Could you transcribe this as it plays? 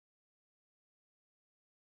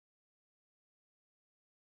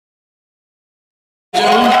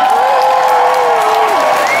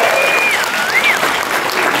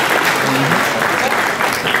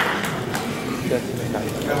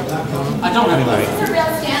What's the real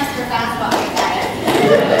stance for fast walking, guys?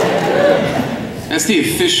 That's the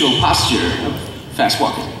official posture of fast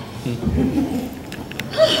walking.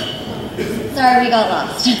 Sorry, we got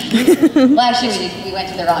lost. Well, actually, we went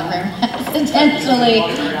to the wrong room accidentally.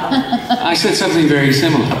 I said something very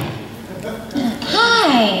similar.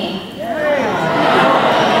 Hi.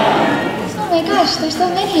 Oh my gosh, there's so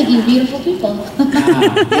many of you beautiful people.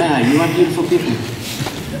 Yeah, you are beautiful people.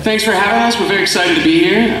 Thanks for having us. We're very excited to be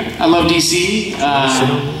here. I love DC.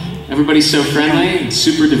 Everybody's so friendly and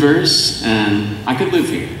super diverse, and I could live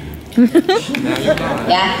here.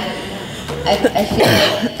 Yeah. I feel like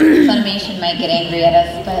Funimation might get angry at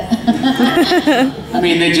us, but... I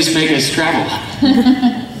mean, they just make us travel.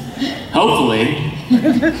 Hopefully.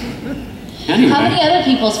 Anyway. How many other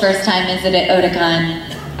people's first time is it at Otakon?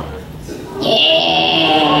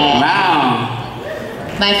 Yeah! Wow.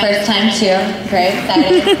 My first time too. Very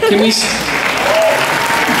excited. Can we... And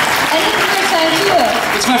it's your first time too.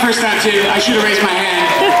 It's my first time too. I should have raised my hand.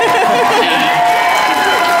 Yeah.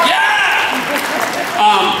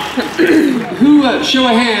 Show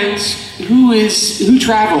of hands, who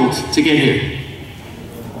traveled to get here?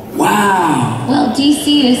 Wow. Well,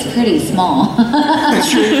 DC is pretty small. That's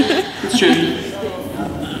true. That's true.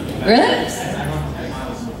 Really?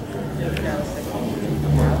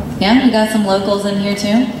 Yeah, we got some locals in here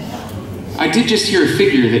too. I did just hear a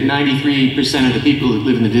figure that 93% of the people who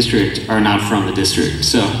live in the district are not from the district,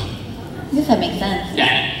 so. I guess that makes sense.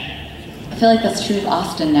 Yeah. I feel like that's true of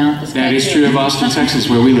Austin now at this point. That is true of Austin, Texas,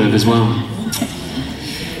 where we live as well.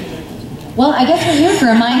 Well, I guess we're here for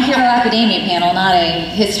a My Hero Academia panel, not a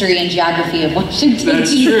history and geography of Washington, That's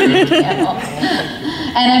D.C. true. panel.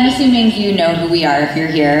 And I'm assuming you know who we are if you're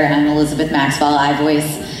here. I'm Elizabeth Maxwell. I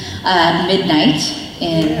voice Midnight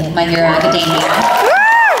in My Hero Academia.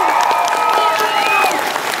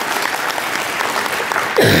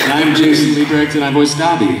 And I'm Jason Liebrecht, and I voice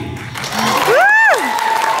Dabi.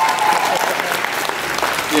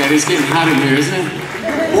 Yeah, it is getting hot in here, isn't it?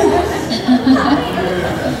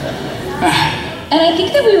 And I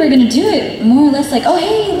think that we were going to do it more or less like, oh,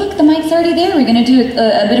 hey, look, the mic's already there. We're going to do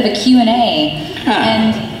a bit of a Q&A.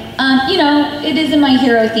 And, you know, it is a My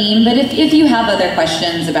Hero theme, but if you have other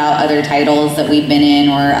questions about other titles that we've been in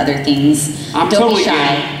or other things, don't be shy.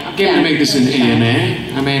 I'm game to make this an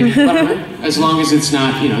AMA. I mean, whatever. As long as it's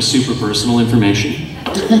not, you know, super personal information.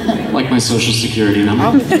 Like my social security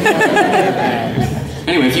number.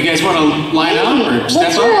 Anyway, if you guys want to line up or step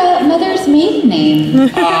up. What's your mother's maiden name?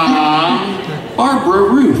 Barbara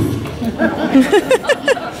Ruth.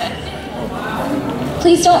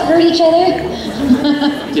 Please don't hurt each other.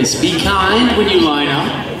 Just be kind when you line up.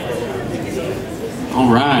 All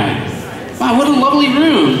right. Wow, what a lovely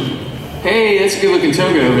room. Hey, that's a good looking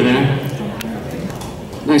toga over there.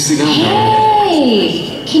 Nicely done.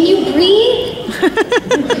 Hey, can you breathe?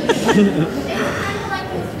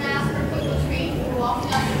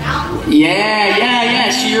 Yeah.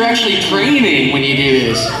 So you're actually training when you do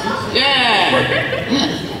this. Yeah.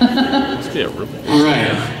 All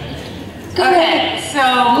right. Okay, so...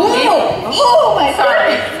 Whoa! Oh my God!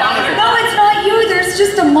 No, it's not you. There's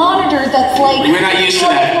just a monitor that's like... We're not used to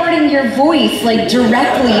that. Recording your voice like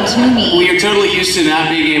directly to me. We are totally used to not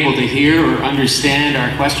being able to hear or understand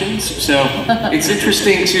our questions, so it's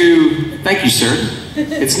interesting to... Thank you, sir.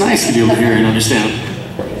 It's nice to be able to hear and understand.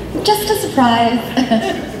 Just a surprise.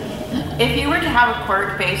 If you were to have a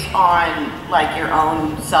quirk based on like your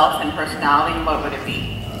own self and personality, what would it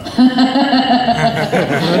be?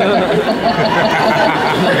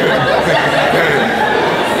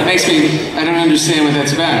 It makes me, I don't understand what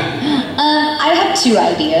that's about. I have two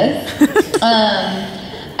ideas.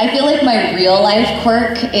 I feel like my real life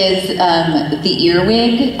quirk is the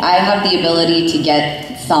earwig. I have the ability to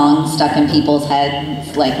get songs stuck in people's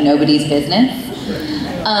heads like nobody's business.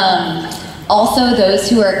 Also, those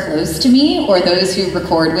who are close to me or those who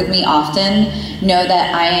record with me often know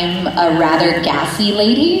that I am a rather gassy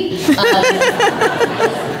lady.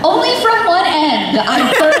 Only from one end.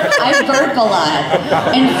 I burp a lot.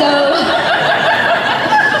 And so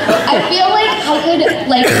I feel like I could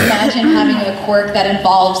imagine having a quirk that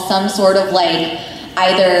involves some sort of like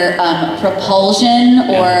either propulsion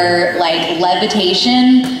or like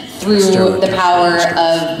levitation through the power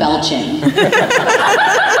of belching.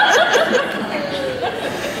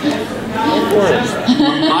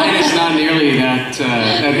 Mine is not nearly that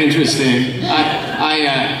interesting.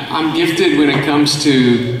 I'm gifted when it comes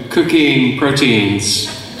to cooking proteins.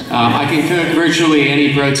 I can cook virtually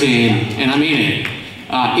any protein, and I mean it.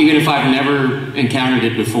 Even if I've never encountered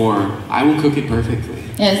it before, I will cook it perfectly.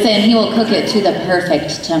 Yeah, saying he will cook it to the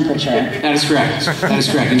perfect temperature. That is correct. That is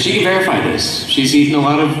correct. And she can verify this. She's eaten a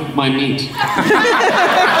lot of my meat. You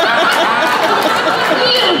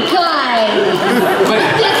guys!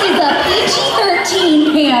 This is a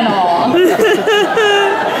PG-13 panel.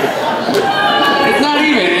 It's not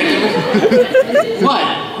even. What?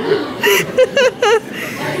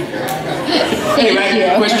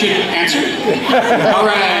 Anyway, question answered. All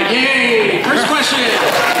right, yay! First question.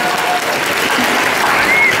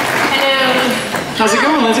 How's it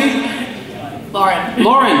going, Lizzie? Lauren.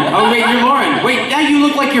 Lauren. Oh, wait, you're Lauren. Wait, now you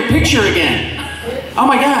look like your picture again. Oh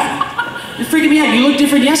my God. You're freaking me out. You looked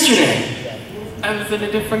different yesterday. I was in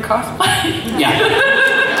a different cosplay. Yeah.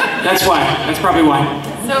 That's why. That's probably why.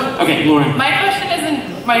 So, okay, Lauren. My question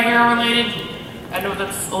isn't My Hero related. I know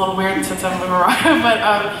that's a little weird since I'm a Mariah, but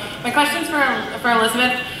my question's for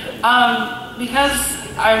Elizabeth. Because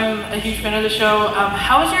I'm a huge fan of the show,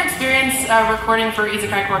 how was your experience recording for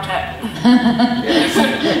Isekai Quartet?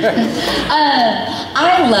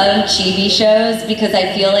 I love chibi shows because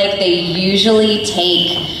I feel like they usually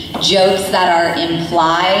take jokes that are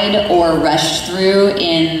implied or rushed through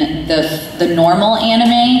in the normal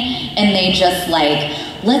anime, and they just like,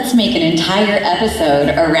 let's make an entire episode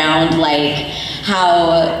around like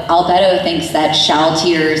how Albedo thinks that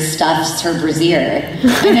Shaltier stuffs her brassiere. And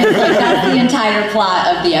it's like, that's the entire plot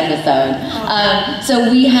of the episode. So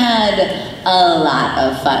we had a lot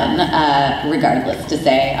of fun, regardless to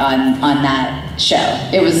say, on that show.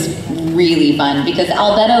 It was really fun because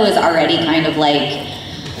Albedo is already kind of like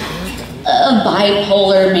a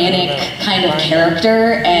bipolar, manic kind of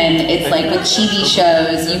character, and it's like with chibi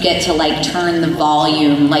shows, you get to like turn the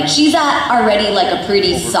volume. Like she's at already like a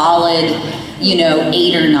pretty solid,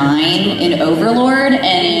 8 or 9 in Overlord, and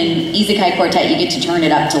in Isekai Quartet you get to turn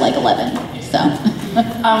it up to like 11. So.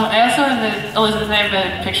 I also have Elizabeth, I have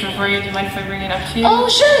a picture for you. Do you mind if I bring it up to you? Oh,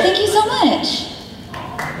 sure. Thank you so much.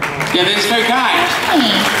 Yeah, that is very kind.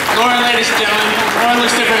 Thanks. Lauren, ladies and gentlemen. Lauren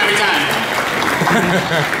looks different every time.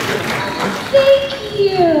 Thank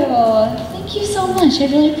you. Thank you so much. I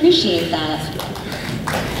really appreciate that.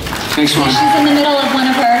 Thanks, Lauren. She's in the middle of one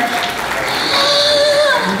of her...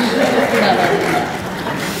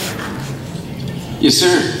 Yes,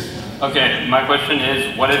 sir. Okay, my question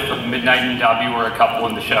is, what if Midnight and Dabi were a couple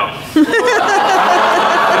in the show?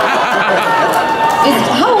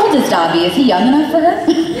 How old is Dabi? Is he young enough for her?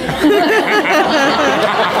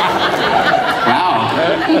 Wow. I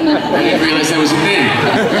didn't realize that was a thing.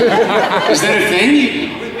 Is that a thing?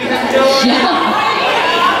 Yeah.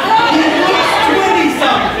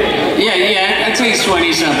 Yeah, I'd say he's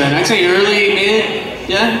 20-something. I'd say early, mid.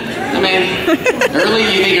 Yeah? I mean, early,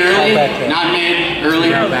 you think early? Not mid,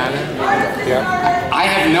 early? I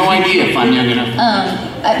have no idea if I'm young enough.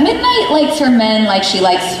 Midnight likes her men like she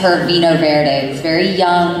likes her Vino Verde. It's very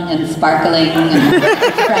young and sparkling and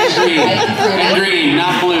fresh and green,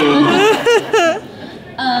 not blue.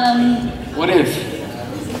 What if?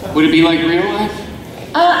 Would it be like real life?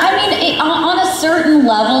 I mean, on a certain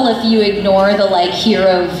level, if you ignore the like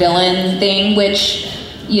hero-villain thing, which,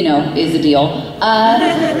 is a deal,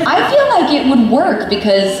 I feel like it would work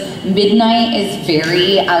because Midnight is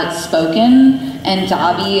very outspoken and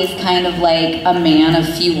Dabi is kind of like a man of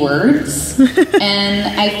few words. And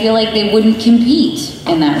I feel like they wouldn't compete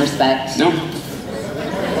in that respect. Nope.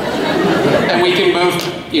 And we can both,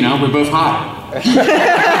 we're both hot.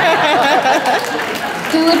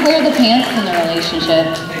 Who would wear the pants in the relationship?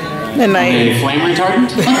 Midnight. A flame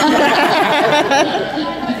retardant?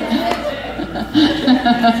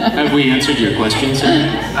 Have we answered your question, sir?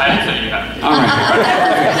 I answered you have. All right.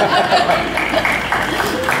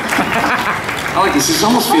 I like this. This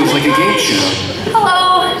almost feels like a game show.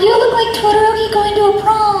 Hello. You look like Todoroki going to a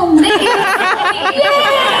prom. Thank you. Yay!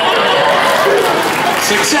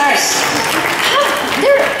 Success!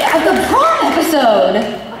 The prom episode.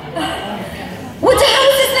 What the hell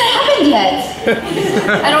has this not happened yet?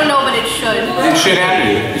 I don't know, but it should. It should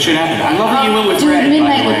happen. It should happen. I love that you went with Red,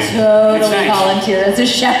 Midnight would totally nice. volunteer as a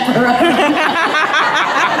chaperone.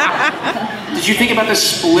 Did you think about the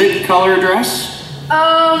split color dress?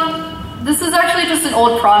 This is actually just an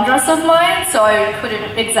old prom dress of mine, so I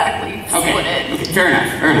couldn't exactly split it. Okay, fair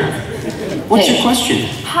enough, fair enough. What's your question?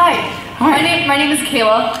 Hi. My name is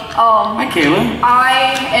Kayla. Hi, Kayla.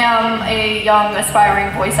 I am a young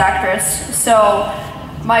aspiring voice actress, so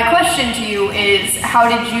my question to you is, how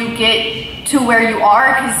did you get to where you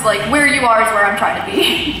are? Because where you are is where I'm trying to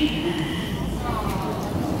be.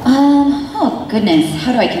 Oh goodness,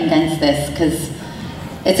 how do I condense this? Because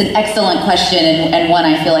it's an excellent question and one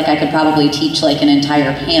I feel like I could probably teach like an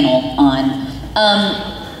entire panel on.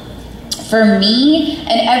 for me,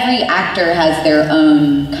 and every actor has their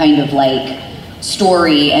own kind of like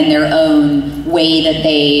story and their own way that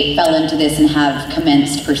they fell into this and have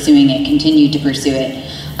commenced pursuing it, continued to pursue it.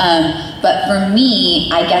 But for me,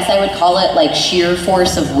 I guess I would call it like sheer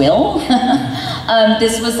force of will.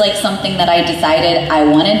 This was like something that I decided I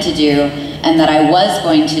wanted to do and that I was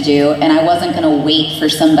going to do, and I wasn't going to wait for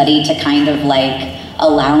somebody to kind of like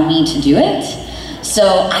allow me to do it.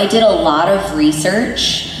 So I did a lot of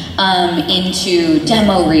research into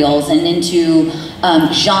demo reels and into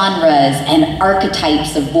genres and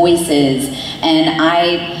archetypes of voices, and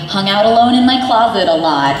I hung out alone in my closet a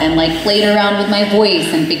lot and like played around with my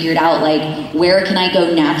voice and figured out like where can I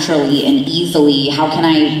go naturally and easily, how can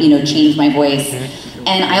I, you know, change my voice.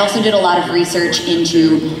 And I also did a lot of research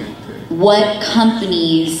into what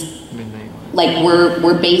companies like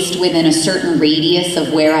were based within a certain radius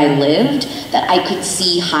of where I lived that I could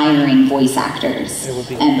see hiring voice actors.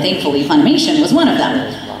 And thankfully Funimation was one of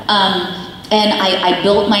them. And I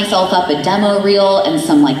built myself up a demo reel and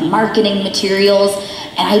some like marketing materials,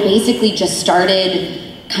 and I basically just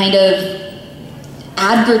started kind of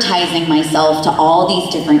advertising myself to all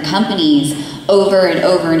these different companies over and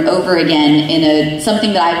over and over again in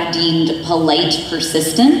something that I've deemed polite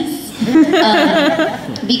persistence.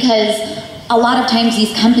 Because a lot of times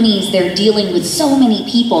these companies, they're dealing with so many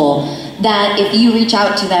people that if you reach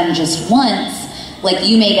out to them just once, like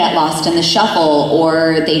you may get lost in the shuffle,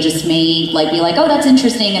 or they just may like be like, oh, that's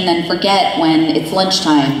interesting, and then forget when it's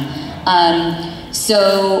lunchtime.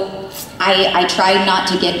 So I tried not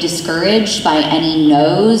to get discouraged by any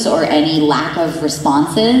no's or any lack of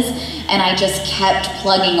responses, and I just kept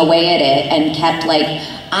plugging away at it and kept like,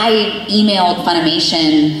 I emailed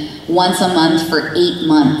Funimation once a month for 8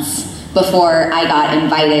 months before I got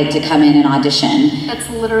invited to come in and audition. That's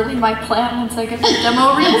literally my plan once I get the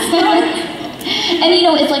demo reels done. And you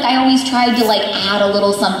know, it's like I always tried to like add a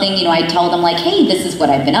little something, you know, I'd tell them like, hey, this is what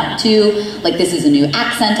I've been up to, like this is a new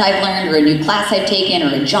accent I've learned, or a new class I've taken,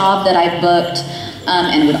 or a job that I've booked,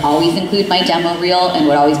 and would always include my demo reel and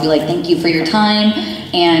would always be like, thank you for your time,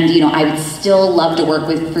 and you know, I would still love to work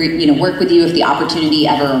with you if the opportunity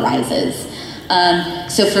ever arises.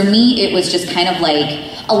 So for me, it was just kind of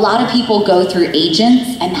like, a lot of people go through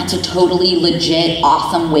agents, and that's a totally legit,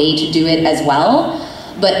 awesome way to do it as well.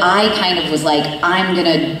 But I kind of was like, I'm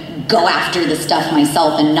gonna go after the stuff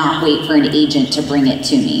myself and not wait for an agent to bring it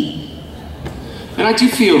to me. And I do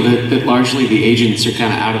feel that largely the agents are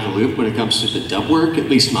kind of out of the loop when it comes to the dub work, at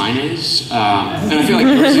least mine is. And I feel like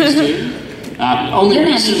yours is too. Only You're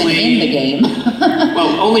recently, not even in the game.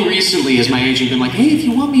 well, only recently has my agent been like, hey, if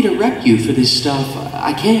you want me to rep you for this stuff,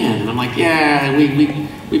 I can. And I'm like, yeah,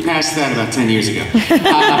 we passed that about 10 years ago.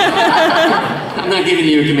 I'm not giving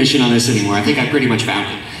you a commission on this anymore. I think I pretty much found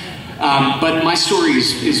it. But my story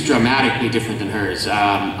is dramatically different than hers.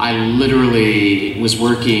 I literally was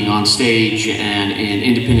working on stage and in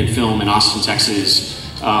independent film in Austin,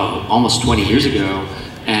 Texas, almost 20 years ago,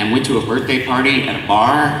 and went to a birthday party at a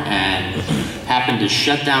bar and happened to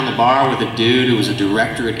shut down the bar with a dude who was a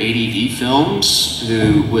director at ADV Films,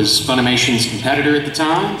 who was Funimation's competitor at the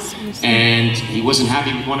time, and he wasn't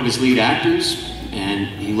happy with one of his lead actors, and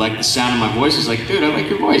he liked the sound of my voice. He's like, dude, I like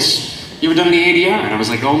your voice. You ever done any ADR? And I was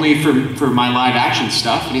like, only for my live action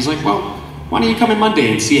stuff. And he's like, well, why don't you come in Monday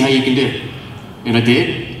and see how you can do? And I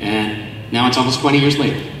did, and now it's almost 20 years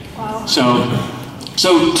later. Wow.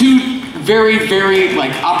 So two very, very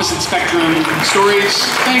like opposite spectrum stories.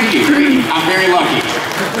 Thank you. I'm very lucky.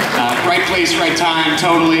 Right place, right time,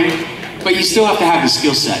 totally. But you still have to have the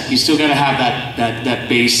skill set. You still got to have that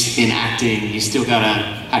base in acting. You still got to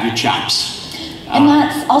have your chops. And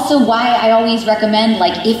that's also why I always recommend,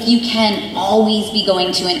 like, if you can, always be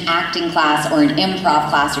going to an acting class or an improv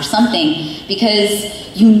class or something, because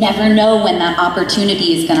you never know when that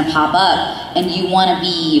opportunity is going to pop up, and you want to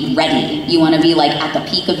be ready. You want to be, like, at the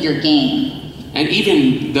peak of your game. And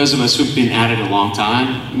even those of us who've been at it a long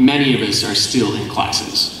time, many of us are still in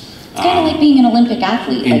classes. It's kind of like being an Olympic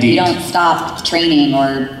athlete. Indeed. Like, you don't stop training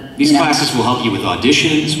or, These classes will help you with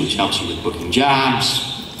auditions, which helps you with booking jobs,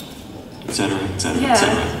 etc., etc.,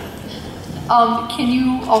 etc. Can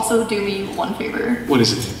you also do me one favor? What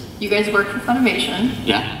is it? You guys work for Funimation.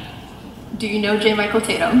 Yeah. Do you know J. Michael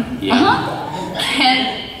Tatum?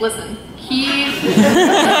 Yeah. Listen, he is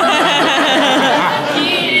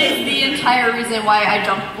the entire reason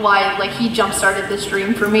why he jump started this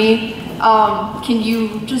dream for me. Can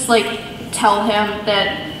you just like tell him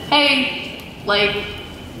that, hey, like,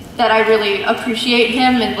 that I really appreciate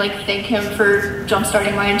him and like thank him for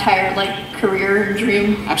jumpstarting my entire like career and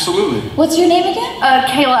dream. Absolutely. What's your name again?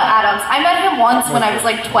 Kayla Adams. I met him once when I was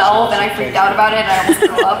like 12 and I freaked out about it and I almost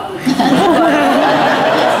threw up.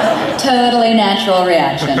 Totally natural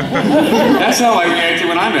reaction. That's how I reacted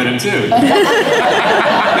when I met him too.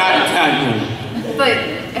 But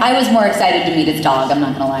I was more excited to meet his dog, I'm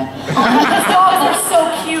not gonna lie. his dogs are so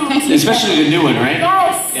cute. Especially the new one, right?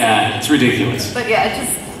 Yes. Yeah, it's ridiculous. But yeah, it's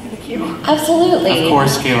just cute. Absolutely. Of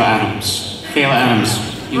course, Kayla Adams. Kayla Adams.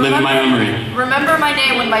 You live in my memory. Remember my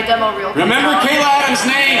name when my demo reel comes Remember out. Kayla Adams'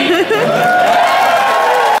 name!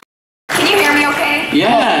 Can you hear me okay?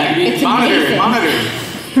 Yeah, It's monitor, amazing. monitor.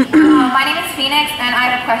 My name is Phoenix and I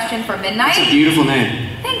have a question for Midnight. It's a beautiful name.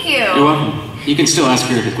 Thank you. You're welcome. You can still ask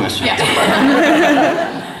her the question. Yeah.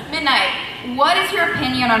 Midnight, what is your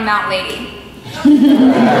opinion on Mount Lady?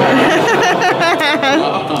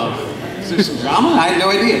 Is there some drama? I had no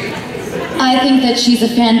idea. I think that she's a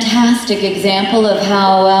fantastic example of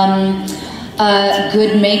how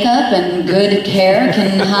good makeup and good care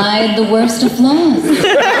can hide the worst of flaws.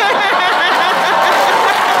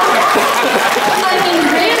 I mean,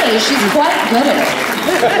 really, she's quite good at it.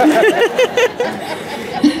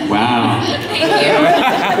 Wow. Thank you.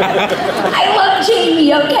 I love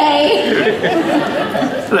Jamie, okay?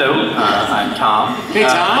 Hello, I'm Tom. Hey,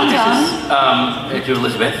 Tom. To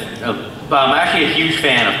Elizabeth. I'm actually a huge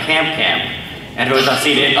fan of Camp Camp, and who has not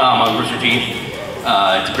seen it on Rooster Teeth.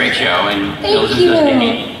 It's a great show, and Thank you. does make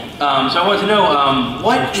me. So I wanted to know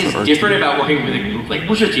what is different about working with a group like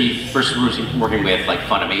Rooster Teeth versus working with like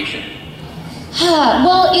Funimation.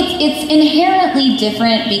 Well, it's inherently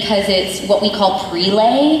different because it's what we call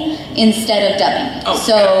prelay instead of dubbing. Oh,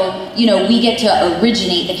 so, you know, we get to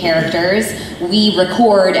originate the characters, we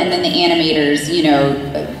record, and then the animators, you know,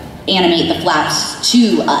 animate the flaps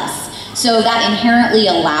to us. So that inherently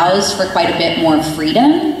allows for quite a bit more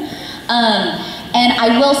freedom. And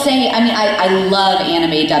I will say, I mean, I love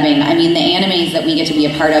anime dubbing. I mean, the animes that we get to be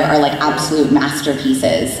a part of are like absolute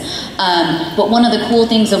masterpieces. But one of the cool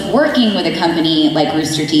things of working with a company like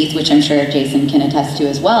Rooster Teeth, which I'm sure Jason can attest to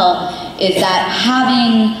as well, is that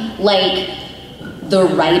having like the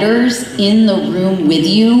writers in the room with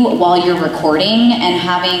you while you're recording and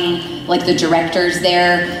having like the directors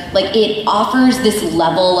there, like it offers this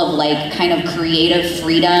level of like kind of creative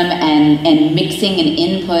freedom and mixing and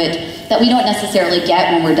input that we don't necessarily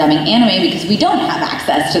get when we're dubbing anime because we don't have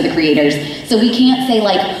access to the creators. So we can't say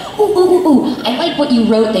like, ooh, I like what you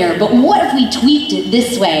wrote there, but what if we tweaked it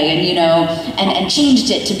this way and, you know, and changed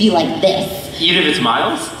it to be like this? Even if it's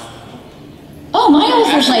Miles? Oh, Miles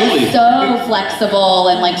is Absolutely. like so flexible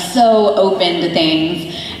and like so open to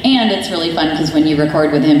things. And it's really fun because when you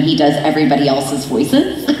record with him, he does everybody else's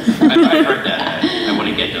voices. I've heard that. I want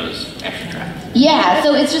to get those extra tracks. Yeah,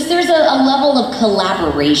 so it's just, there's a level of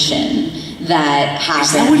collaboration that happens.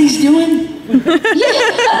 Is that what he's doing?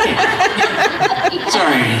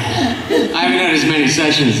 Sorry. I haven't had as many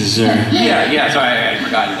sessions as her. Yeah, sorry, I had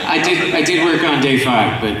forgotten that. I did work on day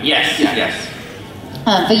 5, but Yes.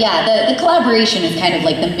 But yeah, the collaboration is kind of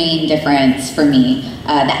like the main difference for me,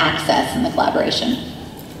 the access and the collaboration.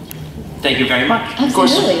 Thank you very much.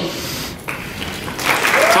 course. Absolutely.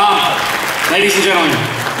 Tom, ladies and gentlemen,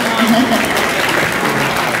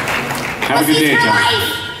 have a good day, Tom.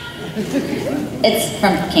 It's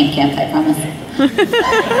from Camp Camp, I promise.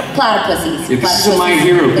 Platypussies. Yeah, this is a My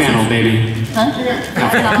Hero panel, baby. Huh?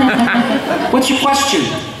 What's your question?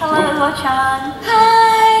 Hello, Lo-chan.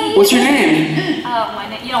 Hi! What's your name? My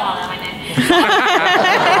name. You don't want to know my name.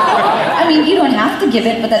 I mean, you don't have to give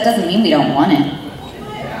it, but that doesn't mean we don't want it.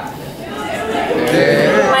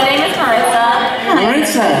 My name is Maritza.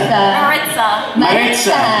 Maritza. Maritza.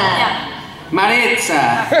 Yeah. Maritza.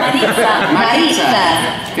 Maritza. Maritza.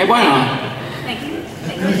 Qué bueno. Thank you.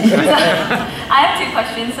 I have 2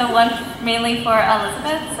 questions. So one mainly for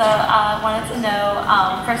Elizabeth. So I wanted to know,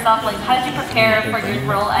 first off, like, how did you prepare for your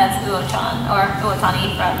role as Uo-chan or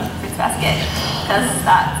Uotani from Fruits Basket? Because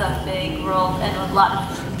that's a big role and a lot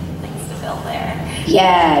of things to fill there.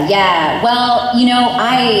 Yeah. Well, you know,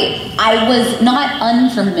 I was not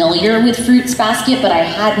unfamiliar with Fruits Basket, but I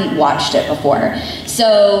hadn't watched it before.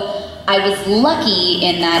 So I was lucky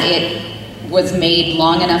in that it was made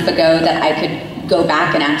long enough ago that I could go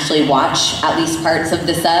back and actually watch at least parts of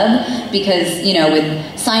the sub, because, you know, with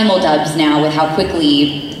simuldubs now, with how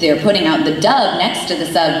quickly they're putting out the dub next to the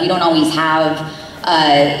sub, we don't always have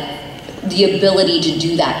the ability to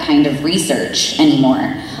do that kind of research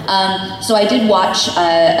anymore. So I did watch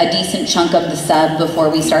a decent chunk of the sub before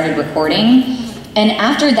we started recording. And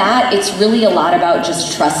after that, it's really a lot about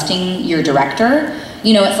just trusting your director.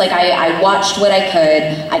 you know, it's like I watched what I could.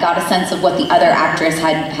 I got a sense of what the other actress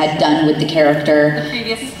had done with the character. The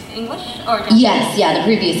previous English or Japanese? Yes, yeah, the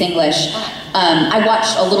previous English. I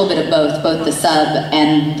watched a little bit of both the sub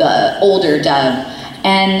and the older dub.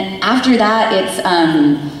 And after that, it's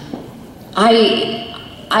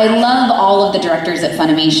I love all of the directors at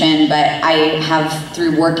Funimation, but I have,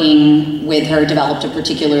 through working with her, developed a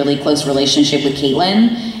particularly close relationship with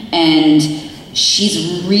Caitlin, and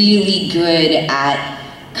she's really good at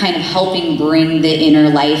kind of helping bring the inner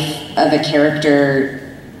life of a character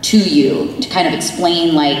to you, to kind of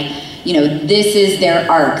explain, like, you know, this is their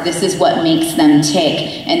arc, this is what makes them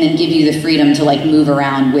tick, and then give you the freedom to like move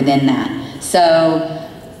around within that. So,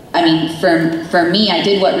 I mean, for me, I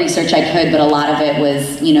did what research I could, but a lot of it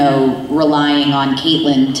was, you know, relying on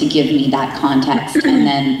Caitlin to give me that context, and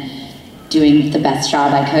then doing the best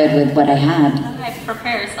job I could with what I had. Okay,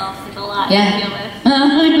 prepare yourself. There's a lot Yeah. to deal with.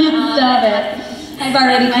 Stop it. I've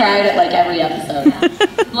already cried at like every episode.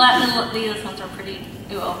 These ones are pretty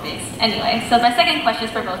UO-based. Anyway, so my second question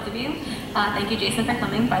is for both of you. Thank you, Jason, for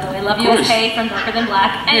coming. By the way, love you, okay, from Darker Than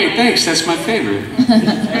Black. Hey, thanks. That's my favorite.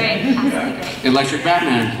 Great, absolutely great. Electric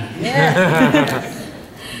Batman.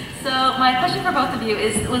 So my question for both of you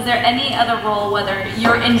is, was there any other role, whether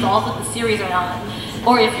you're involved with the series or not,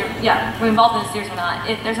 or if you're involved in the series or not,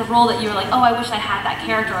 if there's a role that you were like, oh, I wish I had that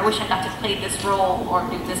character, I wish I got to play this role or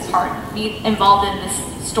do this part, be involved in this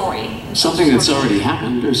story. Something that's already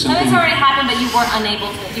happened, or something. Something's already happened, but you weren't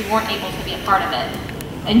able to be a part of it,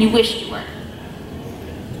 and you wished you were.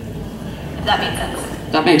 If that makes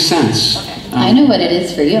sense. That makes sense. Okay. I know what it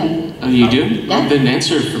is for you. Oh, you do? Yeah. Oh, then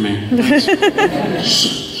answer it for me.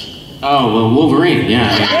 Oh, well, Wolverine,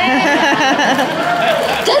 yeah.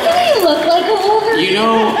 Doesn't he look like a Wolverine? You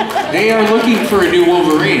know, they are looking for a new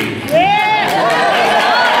Wolverine.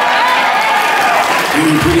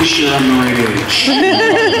 I'm pretty sure I'm the right age. He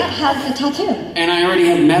has the tattoo. And I already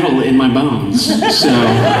have metal in my bones, so...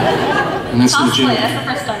 And that's Cosplay, legit. that's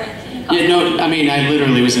the first start. Yeah, no, I mean, I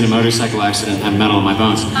literally was in a motorcycle accident and have metal in my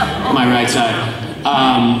bones. Oh. My right side.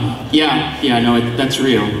 Yeah, no, that's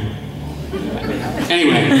real.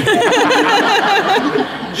 Anyway.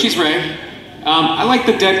 She's right. I like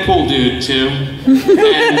the Deadpool dude, too.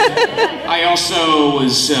 And I also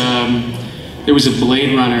was, there was a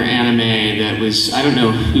Blade Runner anime that was, I don't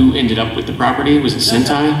know who ended up with the property. Was it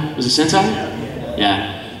Sentai? Was it Sentai?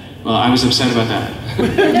 Yeah. Well, I was upset about that.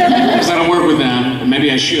 Because I don't work with them, and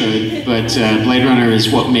maybe I should, but Blade Runner is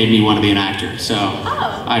what made me want to be an actor. So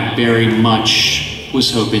I very much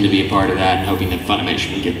was hoping to be a part of that, and hoping that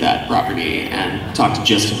Funimation would get that property, and talked to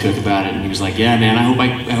Justin Cook about it, and he was like, yeah, man, I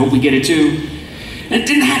hope we get it too. And it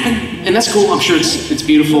didn't happen, and that's cool. I'm sure it's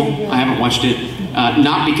beautiful. I haven't watched it,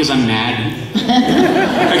 not because I'm mad.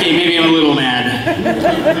 Okay, maybe I'm a little mad.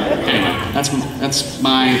 Anyway, that's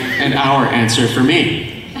my and our answer for me.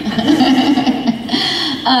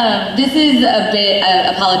 This is a bit,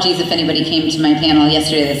 apologies if anybody came to my panel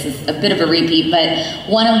yesterday, this is a bit of a repeat, but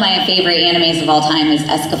one of my favorite animes of all time is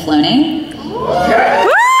Escaflowne.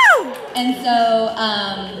 And so,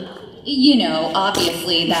 you know,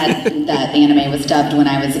 obviously that anime was dubbed when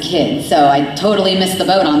I was a kid, so I totally missed the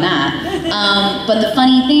boat on that. But the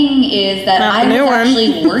funny thing is that I was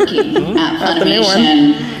actually working at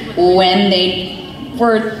Funimation when they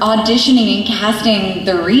were auditioning and casting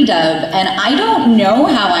the redub, and I don't know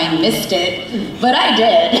how I missed it, but I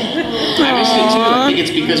did. I missed it too. I think it's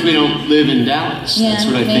because we don't live in Dallas. Yeah, that's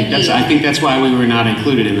what I think. maybe. I think that's why we were not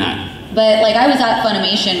included in that. But like I was at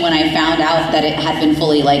Funimation when I found out that it had been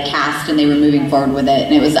fully like cast and they were moving forward with it,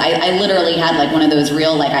 and it was I literally had like one of those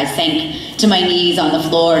real like I sank to my knees on the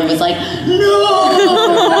floor and was like, no.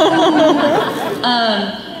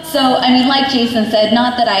 So, I mean, like Jason said,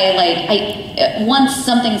 not that once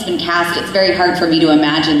something's been cast, it's very hard for me to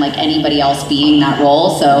imagine like anybody else being that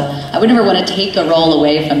role, so I would never want to take a role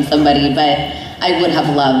away from somebody, but I would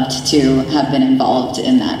have loved to have been involved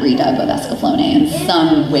in that redub of Escaflowne in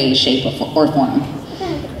some way, shape, or form.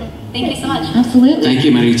 Thank you so much. Absolutely. Thank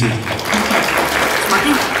you, Marita.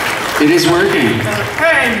 It is working.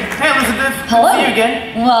 Hey, Elizabeth. Hello. Good to see you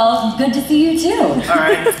again. Well, good to see you too. All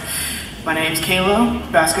right. My name's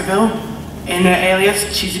Kayla Baskerville. In the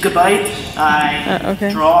alias, She's a Good Bite. I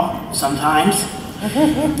draw sometimes.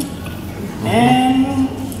 And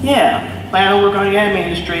yeah, plan to work on the anime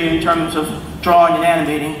industry in terms of drawing and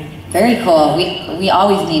animating. Very cool. We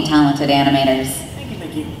always need talented animators.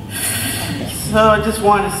 Thank you. So I just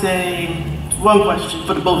want to say one question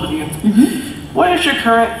for the both of you. What is your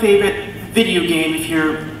current favorite video game if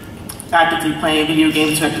you're actively playing video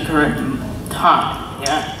games at the current time?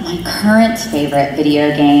 Yeah. My current favorite video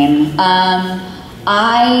game.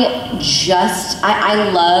 I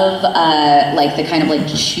love like the kind of like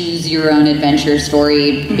choose your own adventure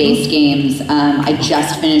story based games. I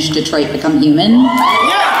just finished Detroit Become Human. Oh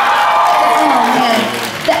man,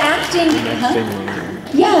 the acting. Huh?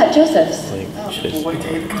 Yeah, Joseph's.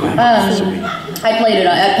 I played it.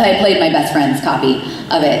 I played my best friend's copy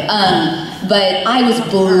of it. But I was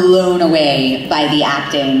blown away by the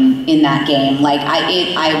acting in that game. Like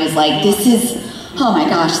I was like, this is, oh my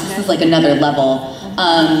gosh, this is like another level.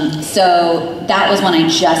 So that was one I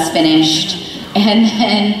just finished. And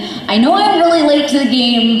then, I know I'm really late to the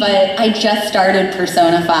game, but I just started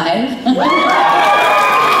Persona 5. And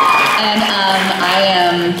I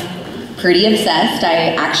am pretty obsessed.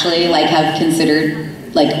 I actually like have considered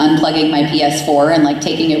like unplugging my PS4 and like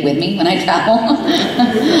taking it with me when I travel.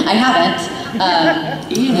 I haven't.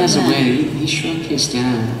 Ian has a way, he shrunk his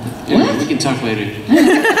down. Yeah, we can talk later.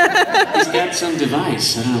 He's got some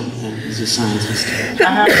device, I don't know, he's a scientist.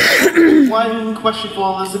 I have one question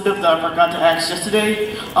for Elizabeth that I forgot to ask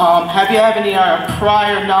yesterday. Have you had any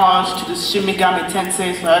prior knowledge to the Shin Megami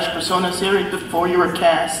Tensei / Persona series before you were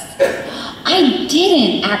cast? I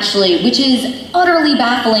didn't actually, which is utterly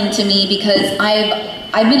baffling to me because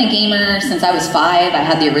I've been a gamer since I was 5. I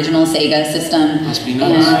had the original Sega system. Must be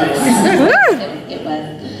nice. It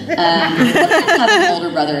was. Having an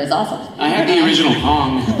older brother is awesome. I had the original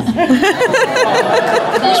Pong. It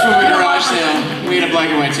was from a garage sale. We had a black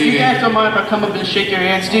and white TV. You guys don't mind if I come up and shake your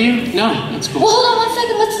hands, do you? No, that's cool. Well, hold on 1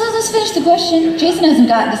 second. Let's finish the question. Jason hasn't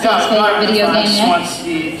gotten to say his favorite video game I just yet. want to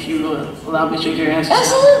see if you allow me to shake your hands.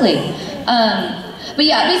 Absolutely. But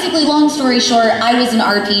yeah, basically, long story short, I was an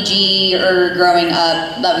RPG-er growing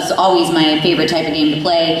up. That was always my favorite type of game to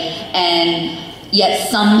play, and yet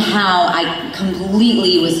somehow I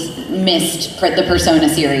completely missed the Persona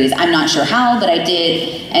series. I'm not sure how, but I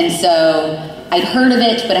did, and so I'd heard of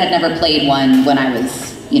it, but I'd never played one when I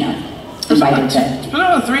was, invited to.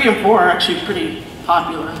 Persona 3 and 4 are actually pretty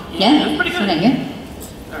popular. Yeah, it's pretty good. That's what I hear.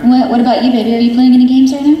 What about you, baby? Are you playing any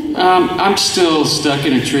games right now? I'm still stuck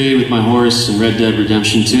in a tree with my horse in Red Dead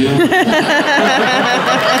Redemption 2. You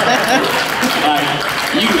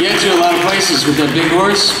can get to a lot of places with that big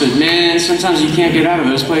horse, but man, sometimes you can't get out of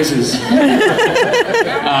those places.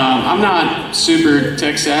 I'm not super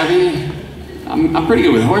tech savvy. I'm pretty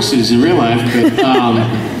good with horses in real life, but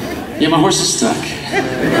yeah, my horse is stuck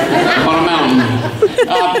on a mountain.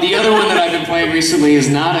 The other one that I've been playing recently is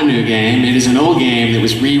not a new game. It is an old game that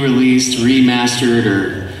was re-released, remastered,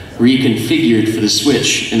 or reconfigured for the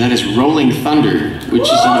Switch, and that is Rolling Thunder, which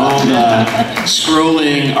is an old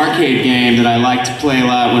scrolling arcade game that I liked to play a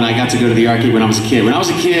lot when I got to go to the arcade when I was a kid. When I was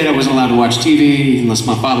a kid, I wasn't allowed to watch TV unless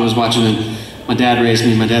my father was watching it. My dad raised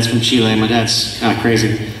me. My dad's from Chile. My dad's kind of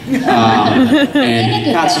crazy. And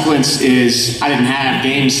the consequence is I didn't have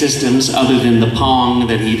game systems other than the Pong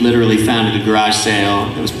that he literally found at a garage sale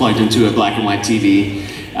that was plugged into a black and white TV.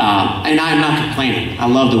 And I'm not complaining. I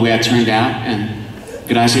love the way I turned out, and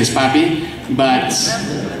gracias, papi. But,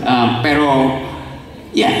 pero,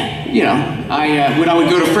 yeah, when I would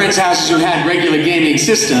go to friends' houses who had regular gaming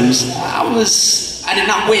systems, I did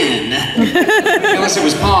not win. Unless it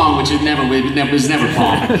was Pong, which it was never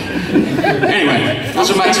Pong. Anyway,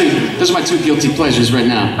 those are my two guilty pleasures right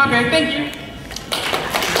now. Okay, thank you.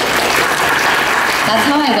 That's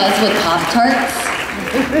how I was with Pop-Tarts.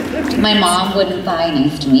 My mom wouldn't buy,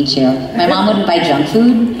 nice to meet you. My mom wouldn't buy junk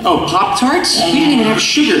food. Oh, Pop-Tarts? Yeah. We didn't even have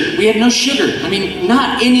sugar. We had no sugar. I mean,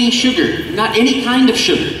 not any sugar. Not any kind of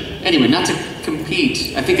sugar. Anyway, not to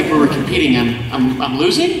compete. I think if we were competing, I'm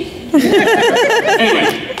losing?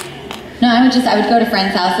 Anyway. No, I would go to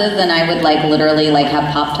friends' houses and I would literally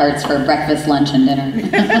have Pop-Tarts for breakfast, lunch, and dinner.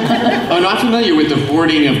 Oh, no, I'm familiar with the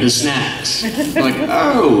hoarding of the snacks. Like,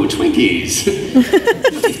 oh, Twinkies.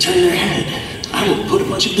 They turn their head. I will put a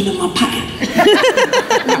bunch of them in my pocket.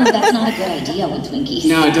 No, that's not a good idea with Twinkies.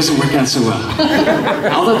 No, it doesn't work out so well.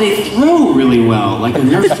 Although they throw really well, like a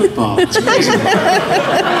Nerf football. It's crazy.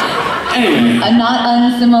 Anyway. A not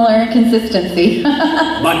unsimilar consistency.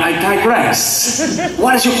 But I digress.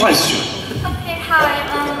 What is your question? Okay, hi.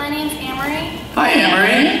 My name's Amory. Hi,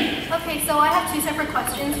 Amory. Okay, so I have 2 separate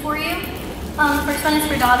questions for you. The first one is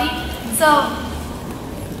for Dabi. So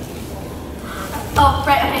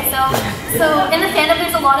in the fandom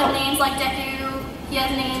there's a lot of names like Deku, he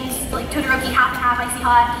has names like Todoroki, half and half, Icy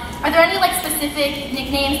Hot. Are there any specific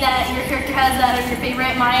nicknames that your character has that are your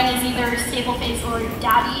favorite? Mine is either Stapleface or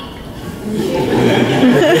Daddy.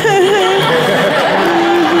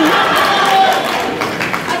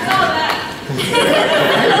 I saw that.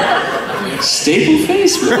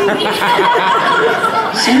 Stapleface? Really?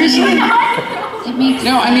 Seriously? It makes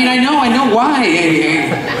No, I mean, I know why.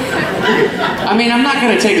 I mean, I'm not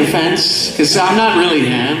going to take offense, because I'm not really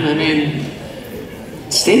him. I mean,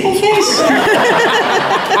 staple face?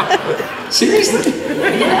 Seriously?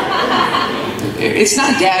 It's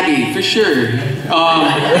not Dabi, for sure.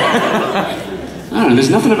 I don't know, there's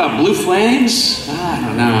nothing about blue flames? I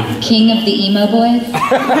don't know. King of the emo boys?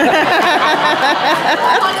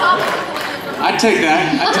 I'd take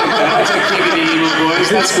that. I'd take King of the emo boys.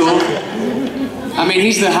 That's cool. I mean,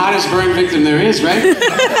 he's the hottest burn victim there is, right?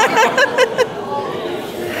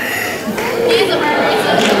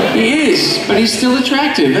 He is, but he's still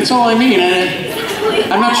attractive. That's all I mean.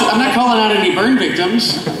 I'm not calling out any burn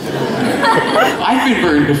victims. I've been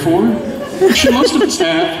burned before. I'm sure most of us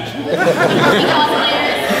have.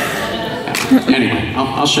 Anyway,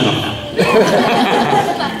 I'll shut up now.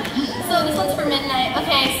 So this one's for Midnight.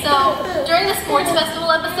 Okay, so during the sports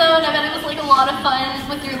festival episode, I bet it was like a lot of fun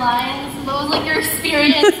with your lines. What was like your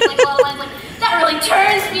experience? Like a lot of lines like, that really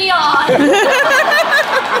turns me on.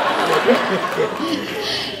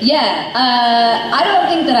 Yeah, I don't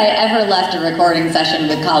think that I ever left a recording session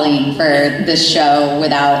with Colleen for this show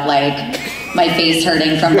without like my face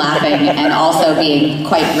hurting from laughing and also being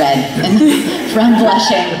quite red from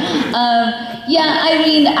blushing. Yeah, I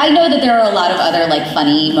mean, I know that there are a lot of other like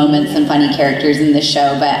funny moments and funny characters in this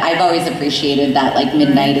show, but I've always appreciated that like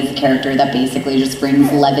Midnight is a character that basically just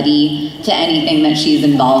brings levity to anything that she's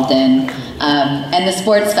involved in. And the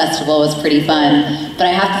sports festival was pretty fun, but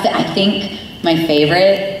I have to say, I think my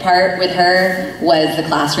favorite part with her was the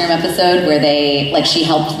classroom episode where she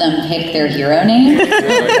helped them pick their hero name.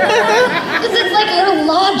 Because it's like her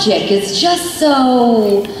logic is just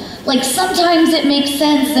so, like sometimes it makes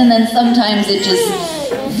sense and then sometimes it just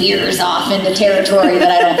veers off into territory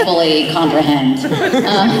that I don't fully comprehend.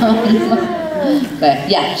 But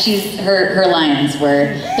yeah, her lines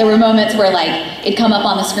there were moments where like it'd come up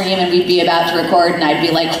on the screen and we'd be about to record and I'd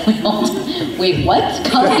be like, wait, what?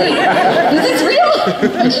 Colleen, is this real?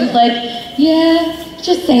 And she's like, yeah,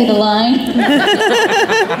 just say the line. Can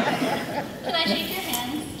I shake your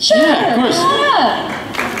hand? Sure, yeah, of course.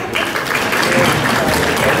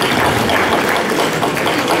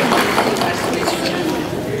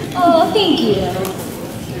 Oh, thank you.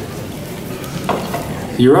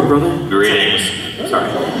 You're up, brother. Greetings.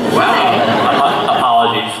 Sorry. Wow.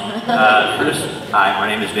 Apologies. First, hi, my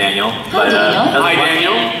name is Daniel. But, Hi,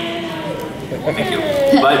 Daniel. Thank you.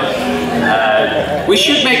 But we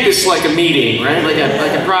should make this like a meeting, right? Like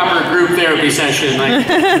a proper group therapy session. Like,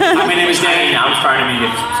 hi, my name is Daniel. I'm trying to be.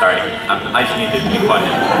 Sorry, I just need to be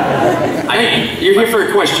quiet. You're here for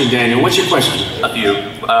a question, Daniel. What's your question? A few,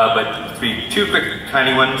 but two quick,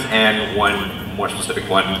 tiny ones and one more specific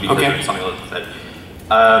one because of something Elizabeth said.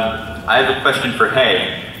 I have a question for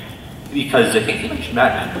Hay, because I think you mentioned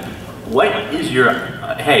Batman. What is your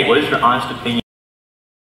honest opinion